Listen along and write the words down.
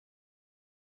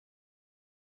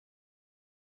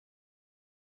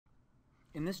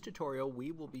In this tutorial,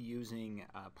 we will be using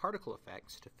particle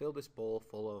effects to fill this bowl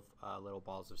full of little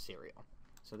balls of cereal.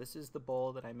 So this is the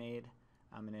bowl that I made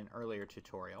in an earlier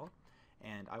tutorial,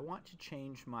 and I want to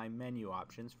change my menu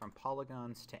options from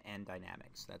polygons to N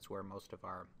dynamics. That's where most of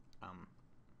our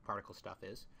particle stuff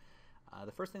is.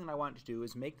 The first thing that I want to do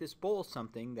is make this bowl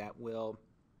something that will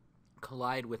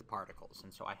collide with particles,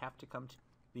 and so I have to come to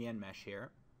the N mesh here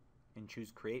and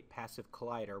choose Create Passive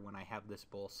Collider when I have this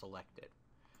bowl selected.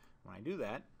 When I do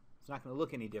that, it's not going to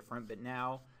look any different, but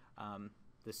now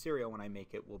the cereal, when I make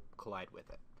it, will collide with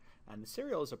it. And the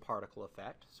cereal is a particle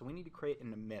effect, so we need to create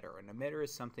an emitter. An emitter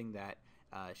is something that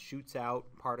shoots out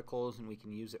particles, and we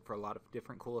can use it for a lot of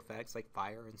different cool effects like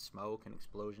fire and smoke and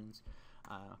explosions.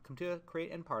 Come to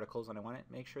Create N Particles, and I want to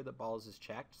make sure that balls is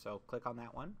checked, so click on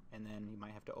that one, and then you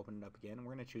might have to open it up again, and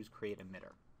we're going to choose Create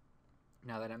Emitter.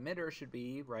 Now that emitter should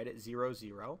be right at 0,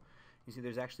 0. You see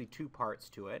there's actually two parts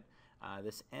to it.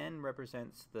 This N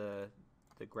represents the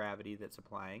gravity that's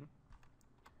applying,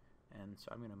 and so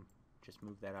I'm going to just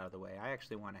move that out of the way. I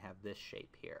actually want to have this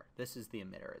shape here. This is the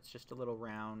emitter. It's just a little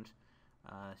round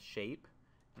shape,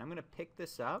 and I'm going to pick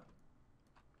this up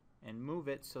and move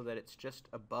it so that it's just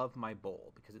above my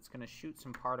bowl, because it's going to shoot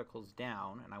some particles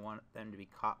down and I want them to be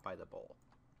caught by the bowl.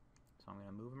 So I'm going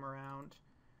to move them around,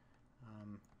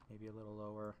 maybe a little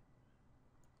lower,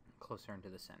 closer into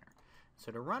the center.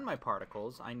 So to run my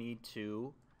particles, I need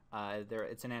to,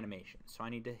 it's an animation, so I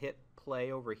need to hit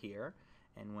play over here,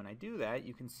 and when I do that,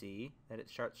 you can see that it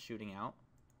starts shooting out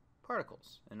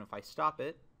particles. And if I stop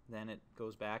it, then it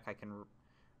goes back. I can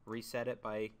reset it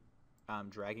by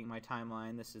dragging my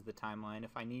timeline. This is the timeline.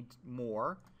 If I need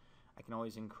more, I can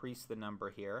always increase the number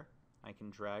here. I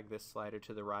can drag this slider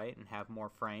to the right and have more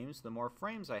frames. The more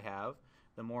frames I have,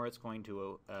 the more it's going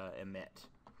to emit.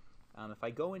 If I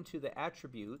go into the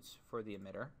attributes for the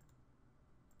emitter,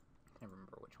 I can't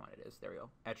remember which one it is. There we go.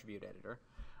 Attribute editor.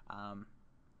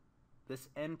 This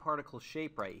N particle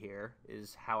shape right here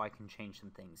is how I can change some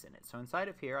things in it. So inside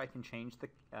of here, I can change the.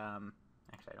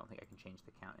 Actually, I don't think I can change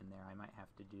the count in there. I might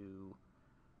have to do.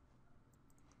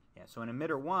 Yeah. So in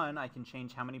emitter 1, I can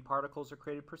change how many particles are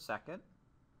created per second.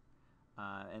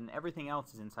 And everything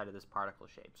else is inside of this particle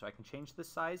shape. So I can change the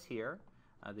size here.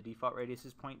 The default radius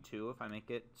is 0.2. If I make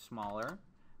it smaller,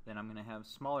 then I'm going to have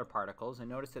smaller particles. And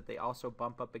notice that they also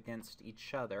bump up against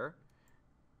each other.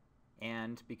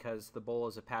 And because the bowl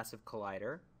is a passive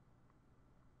collider,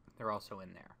 they're also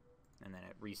in there. And then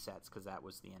it resets because that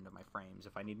was the end of my frames.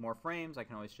 If I need more frames, I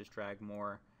can always just drag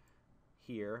more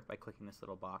here by clicking this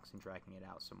little box and dragging it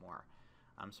out some more.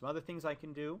 Some other things I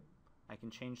can do, I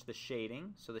can change the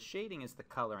shading. So the shading is the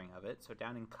coloring of it. So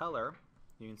down in color,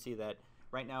 you can see that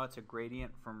right now it's a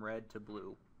gradient from red to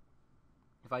blue.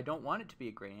 If I don't want it to be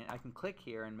a gradient, I can click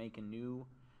here and make a new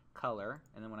color,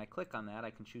 and then when I click on that, I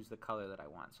can choose the color that I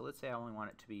want. So let's say I only want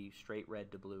it to be straight red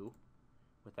to blue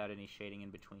without any shading in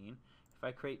between. If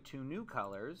I create two new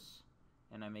colors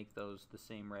and I make those the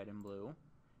same red and blue,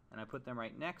 and I put them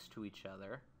right next to each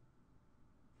other,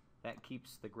 that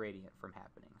keeps the gradient from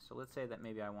happening. So let's say that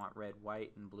maybe I want red,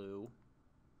 white, and blue.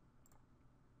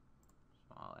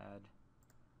 So I'll add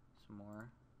some more.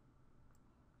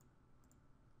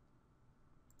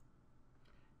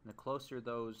 And the closer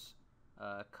those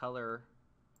color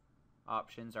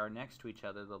options are next to each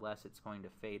other, the less it's going to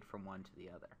fade from one to the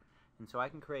other. And so I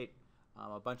can create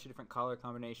a bunch of different color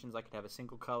combinations. I could have a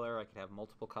single color, I could have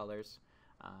multiple colors,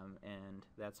 and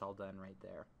that's all done right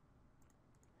there.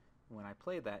 When I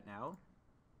play that now,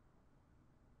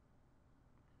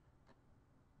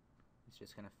 it's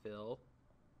just going to fill.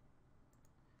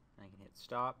 I can hit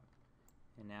stop,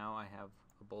 and now I have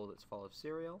a bowl that's full of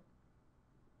cereal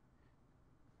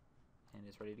and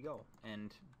is ready to go.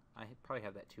 And I probably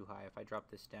have that too high. If I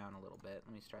drop this down a little bit,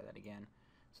 let me try that again,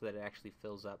 so that it actually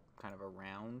fills up kind of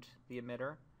around the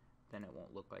emitter, then it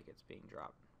won't look like it's being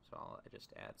dropped. So I'll just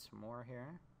add some more here.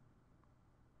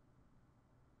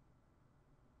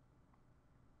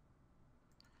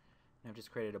 And I've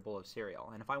just created a bowl of cereal.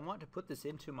 And if I want to put this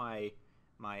into my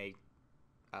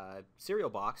cereal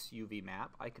box UV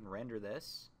map, I can render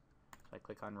this. So I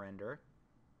click on render,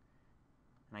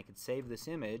 and I could save this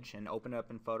image and open it up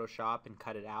in Photoshop and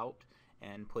cut it out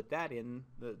and put that in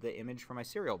the image for my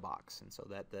cereal box, and so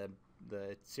that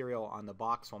the cereal on the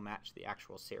box will match the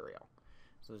actual cereal.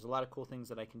 So there's a lot of cool things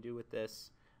that I can do with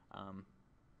this, and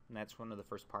that's one of the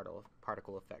first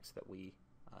particle effects that we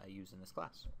use in this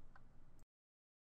class.